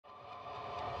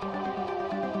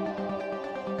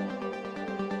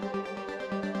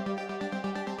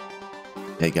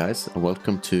Hey guys, and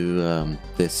welcome to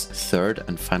this third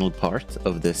and final part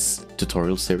of this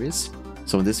tutorial series.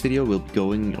 So in this video we'll be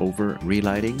going over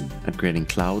relighting and creating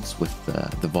clouds with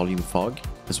the volume fog,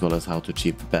 as well as how to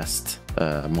achieve the best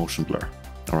motion blur.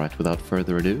 Alright, without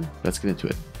further ado, let's get into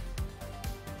it.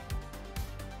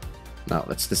 Now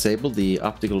let's disable the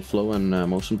optical flow and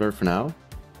motion blur for now.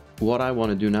 What I want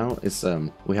to do now is,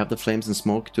 we have the flames and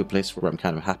smoke to a place where I'm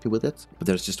kind of happy with it, but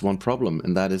there's just one problem,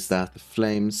 and that is that the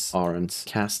flames aren't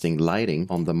casting lighting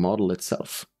on the model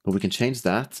itself. But we can change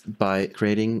that by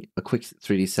creating a quick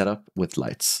 3D setup with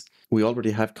lights. We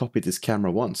already have copied this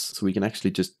camera once, so we can actually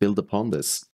just build upon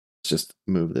this. Let's just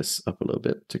move this up a little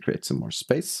bit to create some more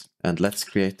space. And let's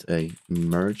create a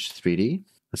merge 3D.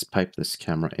 Let's pipe this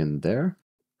camera in there.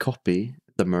 Copy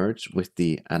the merge with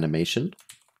the animation.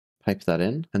 Pipe that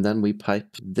in, and then we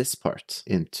pipe this part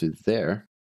into there.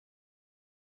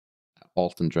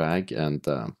 Alt and drag and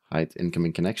hide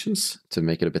incoming connections to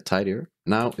make it a bit tidier.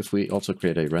 Now, if we also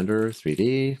create a renderer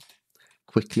 3D,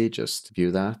 quickly just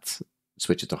view that,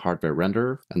 switch it to hardware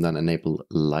render, and then enable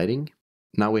lighting.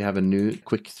 Now we have a new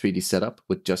quick 3D setup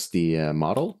with just the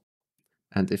model.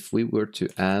 And if we were to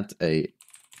add a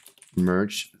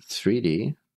merge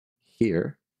 3D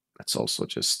here, let's also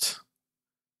just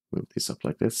move these up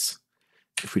like this.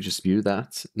 If we just view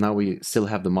that, now we still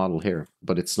have the model here,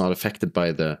 but it's not affected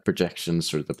by the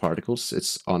projections or the particles.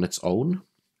 It's on its own.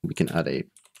 We can add a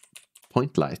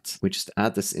point light. We just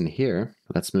add this in here.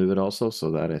 Let's move it also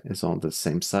so that it is on the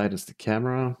same side as the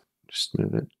camera. Just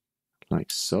move it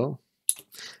like so.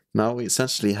 Now we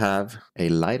essentially have a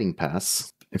lighting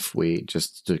pass. If we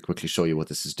just to quickly show you what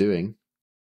this is doing,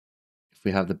 if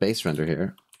we have the base render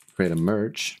here, create a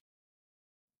merge,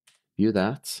 view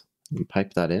that, and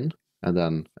pipe that in. And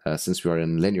then, since we are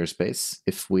in linear space,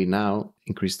 if we now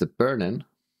increase the burn-in,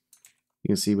 you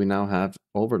can see we now have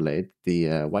overlaid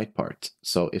the white part.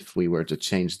 So if we were to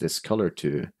change this color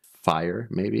to fire,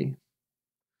 maybe,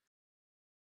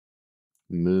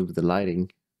 move the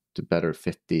lighting to better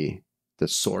fit the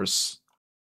source.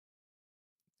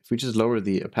 If we just lower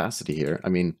the opacity here, I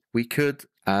mean, we could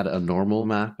add a normal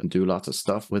map and do lots of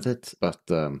stuff with it, but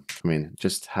I mean,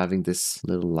 just having this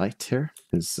little light here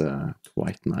is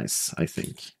quite nice, I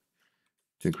think.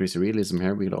 To increase the realism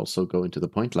here, we could also go into the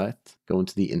point light, go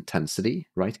into the intensity,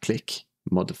 right click,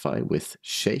 modify with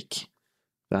shake.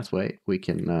 That way we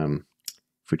can,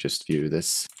 if we just view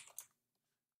this,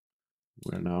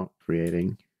 we're now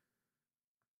creating,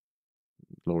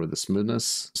 lower the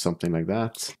smoothness, something like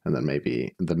that. And then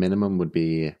maybe the minimum would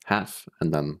be half,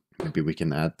 and then maybe we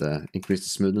can add increase the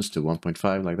smoothness to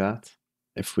 1.5 like that.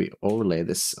 If we overlay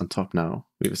this on top now,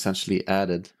 we've essentially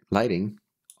added lighting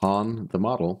on the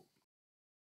model.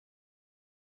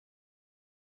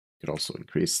 We could also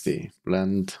increase the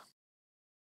blend.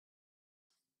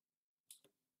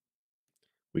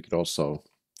 We could also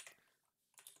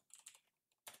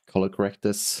color correct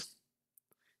this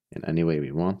in any way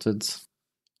we wanted.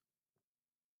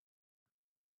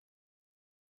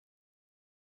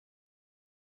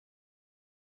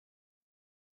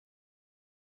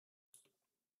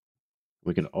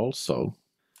 We can also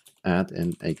add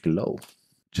in a glow.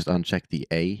 Just uncheck the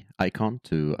A icon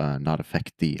to not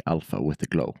affect the alpha with the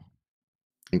glow.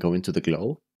 And go into the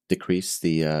glow, decrease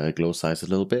the glow size a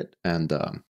little bit, and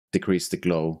decrease the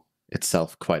glow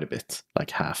itself quite a bit,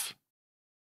 like half.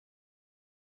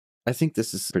 I think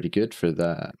this is pretty good for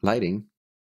the lighting.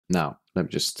 Now, let me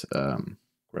just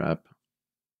grab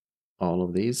all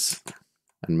of these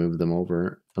and move them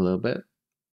over a little bit.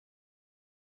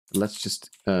 Let's just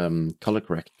color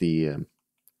correct the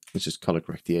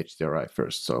HDRI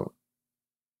first. So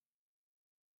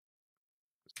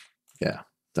yeah,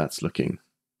 that's looking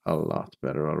a lot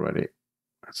better already.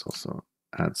 Let's also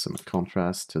add some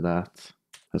contrast to that.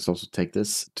 Let's also take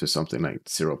this to something like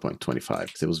 0.25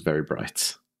 because it was very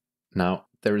bright. Now,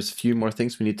 there is a few more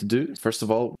things we need to do. First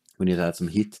of all, we need to add some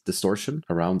heat distortion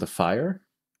around the fire.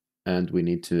 And we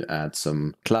need to add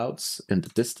some clouds in the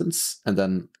distance. And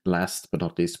then last but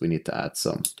not least, we need to add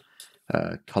some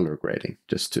color grading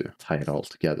just to tie it all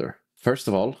together. First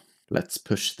of all, let's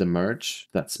push the merge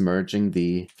that's merging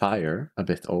the fire a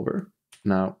bit over.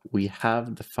 Now we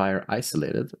have the fire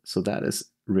isolated, so that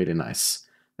is really nice,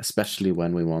 especially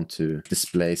when we want to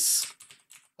displace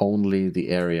only the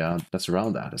area that's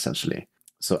around that, essentially.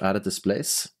 So add a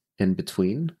displace in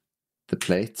between the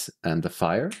plate and the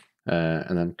fire,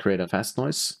 and then create a fast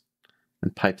noise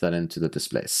and pipe that into the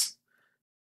displace.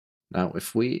 Now,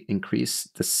 if we increase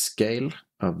the scale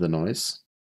of the noise,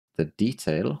 the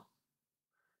detail,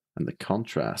 and the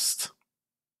contrast,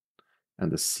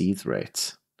 and the seethe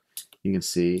rate, you can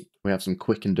see we have some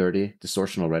quick and dirty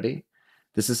distortion already.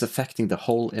 This is affecting the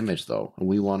whole image though, and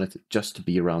we want it just to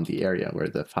be around the area where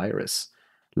the fire is.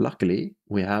 Luckily,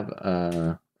 we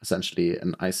have essentially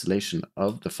an isolation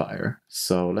of the fire.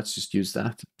 So let's just use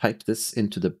that. Pipe this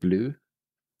into the blue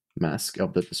mask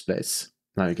of the displace.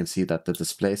 Now you can see that the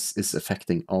displace is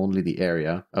affecting only the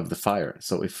area of the fire.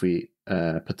 So if we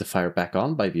put the fire back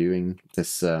on by viewing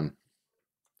this,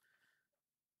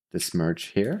 this merge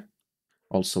here,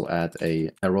 also add a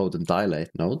erode and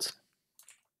dilate node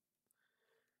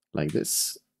like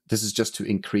this. This is just to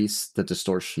increase the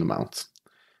distortion amount.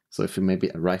 So if we maybe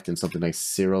write in something like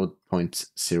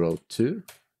 0.02,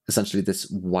 essentially this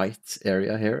white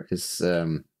area here is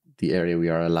the area we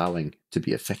are allowing to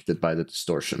be affected by the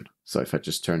distortion. So if I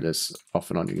just turn this off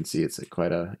and on, you can see it's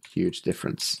quite a huge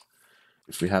difference.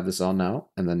 If we have this on now,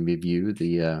 and then we view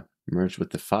the merge with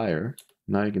the fire,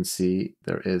 now you can see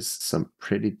there is some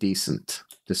pretty decent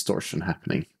distortion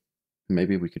happening.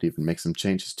 Maybe we could even make some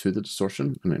changes to the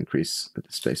distortion and increase the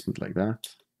displacement like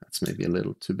that. That's maybe a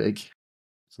little too big.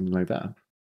 Something like that.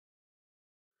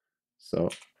 So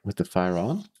with the fire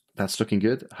on, that's looking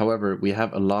good. However, we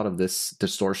have a lot of this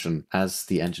distortion as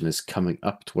the engine is coming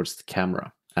up towards the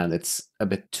camera, and it's a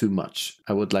bit too much.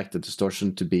 I would like the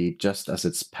distortion to be just as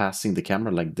it's passing the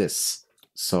camera like this.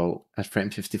 So at frame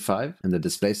 55 in the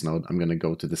displace node, I'm going to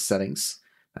go to the settings,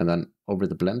 and then over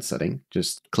the blend setting,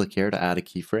 just click here to add a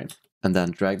keyframe, and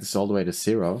then drag this all the way to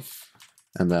 0,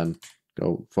 and then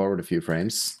go forward a few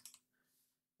frames,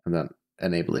 and then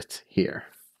enable it here.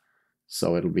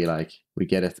 So it'll be like we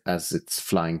get it as it's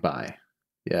flying by.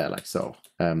 Yeah, like so.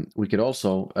 We could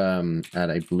also add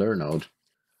a blur node.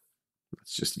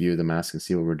 Let's just view the mask and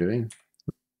see what we're doing.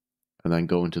 And then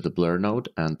go into the blur node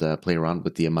and play around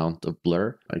with the amount of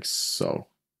blur, like so.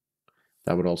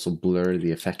 That would also blur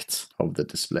the effect of the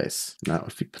displace. Now,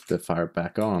 if we put the fire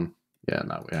back on, yeah,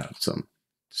 now we have some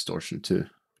distortion too.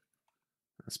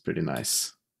 That's pretty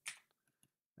nice.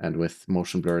 And with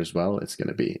motion blur as well, it's going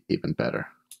to be even better.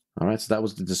 All right, so that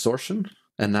was the distortion.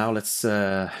 And now let's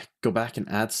go back and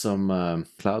add some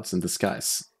clouds in the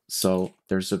skies. So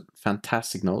there's a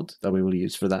fantastic node that we will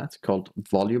use for that called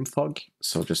Volume Fog.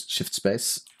 So just shift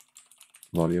space,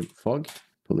 Volume Fog,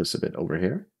 pull this a bit over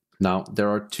here. Now, there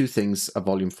are two things a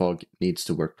volume fog needs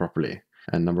to work properly.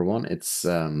 And number one, it's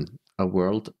a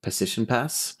world position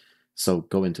pass. So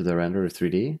go into the render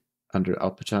 3D, under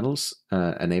output channels,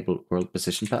 enable world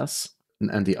position pass.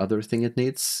 And the other thing it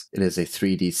needs, it is a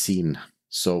 3D scene.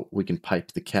 So we can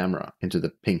pipe the camera into the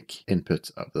pink input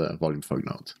of the volume fog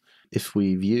node. If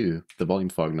we view the volume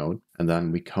fog node and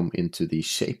then we come into the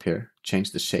shape here,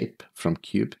 change the shape from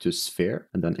cube to sphere,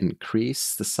 and then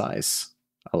increase the size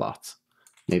a lot,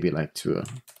 maybe like to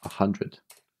 100.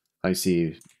 I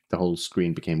see the whole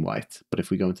screen became white. But if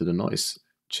we go into the noise,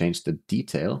 change the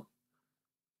detail,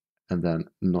 and then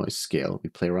noise scale, we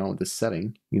play around with this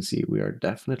setting, you can see we are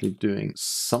definitely doing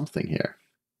something here.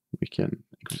 We can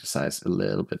increase the size a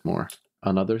little bit more.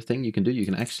 Another thing you can do, you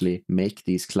can actually make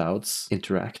these clouds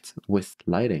interact with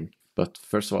lighting. But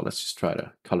first of all, let's just try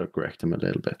to color correct them a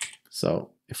little bit. So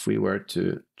if we were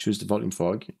to choose the volume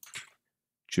fog,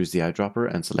 choose the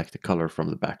eyedropper and select the color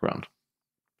from the background.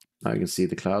 Now you can see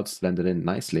the clouds blended in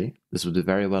nicely. This would do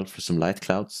very well for some light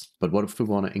clouds. But what if we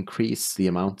want to increase the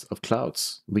amount of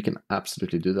clouds? We can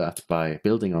absolutely do that by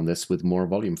building on this with more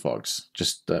volume fogs.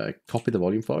 Just copy the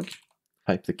volume fog,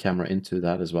 pipe the camera into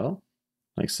that as well,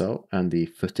 like so, and the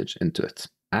footage into it.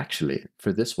 Actually,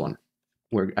 for this one,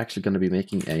 we're actually going to be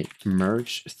making a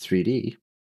merge 3D.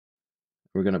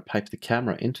 We're going to pipe the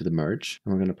camera into the merge,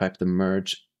 and we're going to pipe the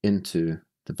merge into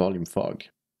the volume fog.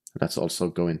 Let's also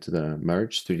go into the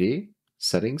merge 3D,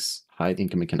 settings, hide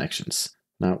incoming connections.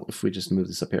 Now, if we just move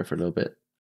this up here for a little bit,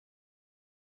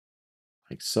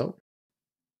 like so.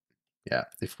 Yeah,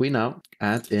 if we now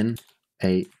add in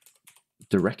a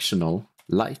directional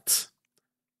light,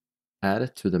 add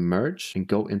it to the merge and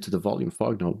go into the volume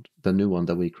fog node, the new one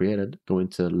that we created, go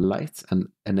into light and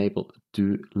enable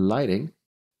do lighting.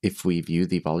 If we view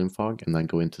the volume fog and then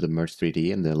go into the merge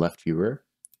 3D in the left viewer,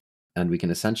 and we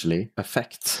can essentially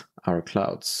affect our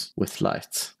clouds with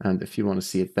light. And if you want to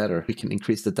see it better, we can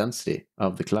increase the density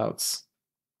of the clouds.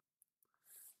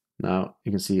 Now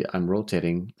you can see I'm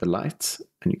rotating the light,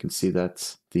 and you can see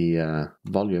that the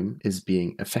volume is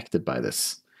being affected by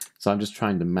this. So I'm just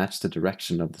trying to match the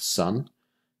direction of the sun.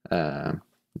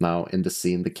 Now in the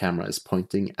scene, the camera is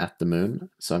pointing at the moon.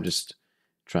 So I'm just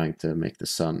trying to make the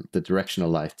sun, the directional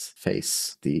light,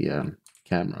 face the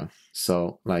camera.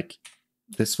 So like,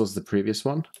 this was the previous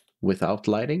one without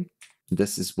lighting.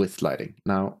 This is with lighting.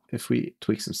 Now, if we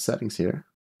tweak some settings here,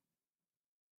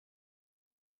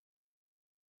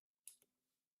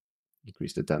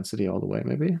 increase the density all the way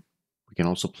maybe. We can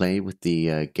also play with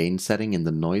the gain setting in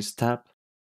the noise tab.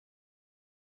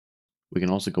 We can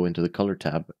also go into the color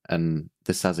tab, and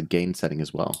this has a gain setting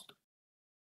as well.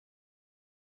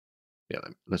 Yeah,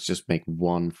 let's just make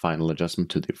one final adjustment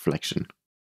to the reflection.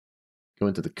 Go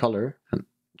into the color and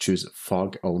choose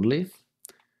fog only,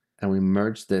 and we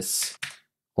merge this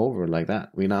over like that.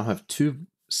 We now have two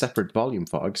separate volume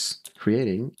fogs,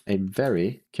 creating a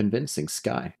very convincing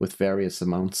sky with various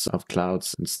amounts of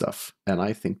clouds and stuff. And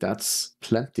I think that's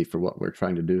plenty for what we're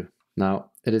trying to do.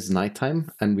 Now, it is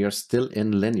nighttime and we are still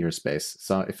in linear space.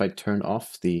 So if I turn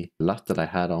off the LUT that I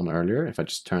had on earlier, if I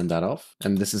just turn that off,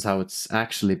 and this is how it's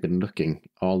actually been looking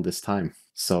all this time.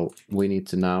 So we need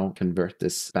to now convert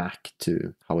this back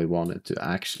to how we want it to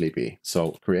actually be.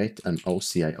 So create an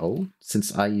OCIO.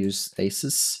 Since I use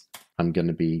ACES, I'm going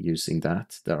to be using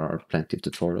that. There are plenty of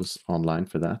tutorials online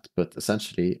for that, but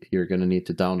essentially you're going to need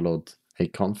to download a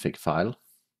config file.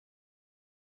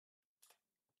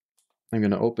 I'm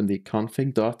going to open the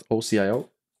config.ocio.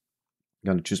 I'm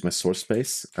going to choose my source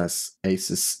space as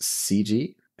ACES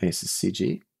CG,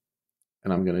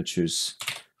 and I'm going to choose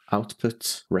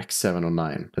output Rec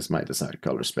 709 as my desired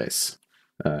color space.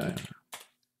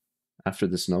 After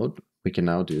this node, we can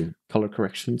now do color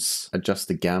corrections, adjust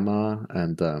the gamma,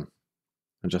 and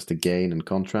adjust the gain and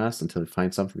contrast until you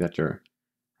find something that you're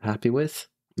happy with.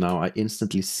 Now I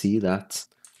instantly see that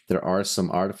there are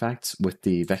some artifacts with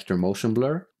the vector motion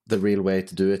blur. The real way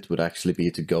to do it would actually be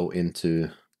to go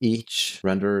into each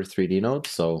renderer 3D node,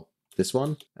 so this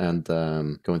one, and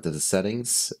go into the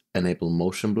settings, enable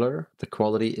motion blur. The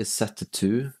quality is set to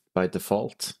 2 by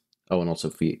default. Oh, and also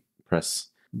if we press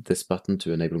this button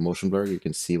to enable motion blur, you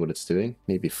can see what it's doing.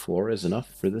 Maybe 4 is enough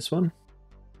for this one.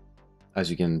 As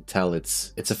you can tell,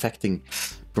 it's affecting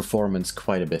performance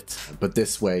quite a bit, but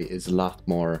this way is a lot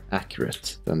more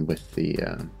accurate than with the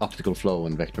optical flow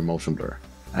and vector motion blur.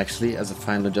 Actually, as a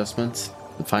final adjustment,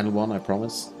 the final one, I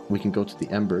promise, we can go to the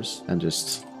embers and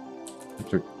just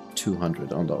enter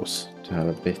 200 on those to have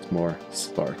a bit more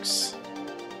sparks.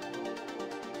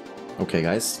 Okay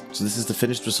guys, so this is the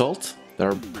finished result. There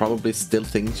are probably still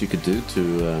things you could do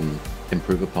to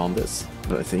improve upon this,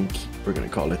 but I think we're gonna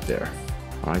call it there.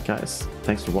 Alright guys,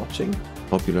 thanks for watching.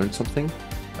 Hope you learned something.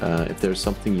 If there's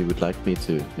something you would like me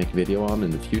to make a video on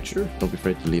in the future, don't be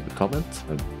afraid to leave a comment.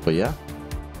 But yeah,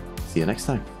 see you next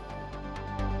time.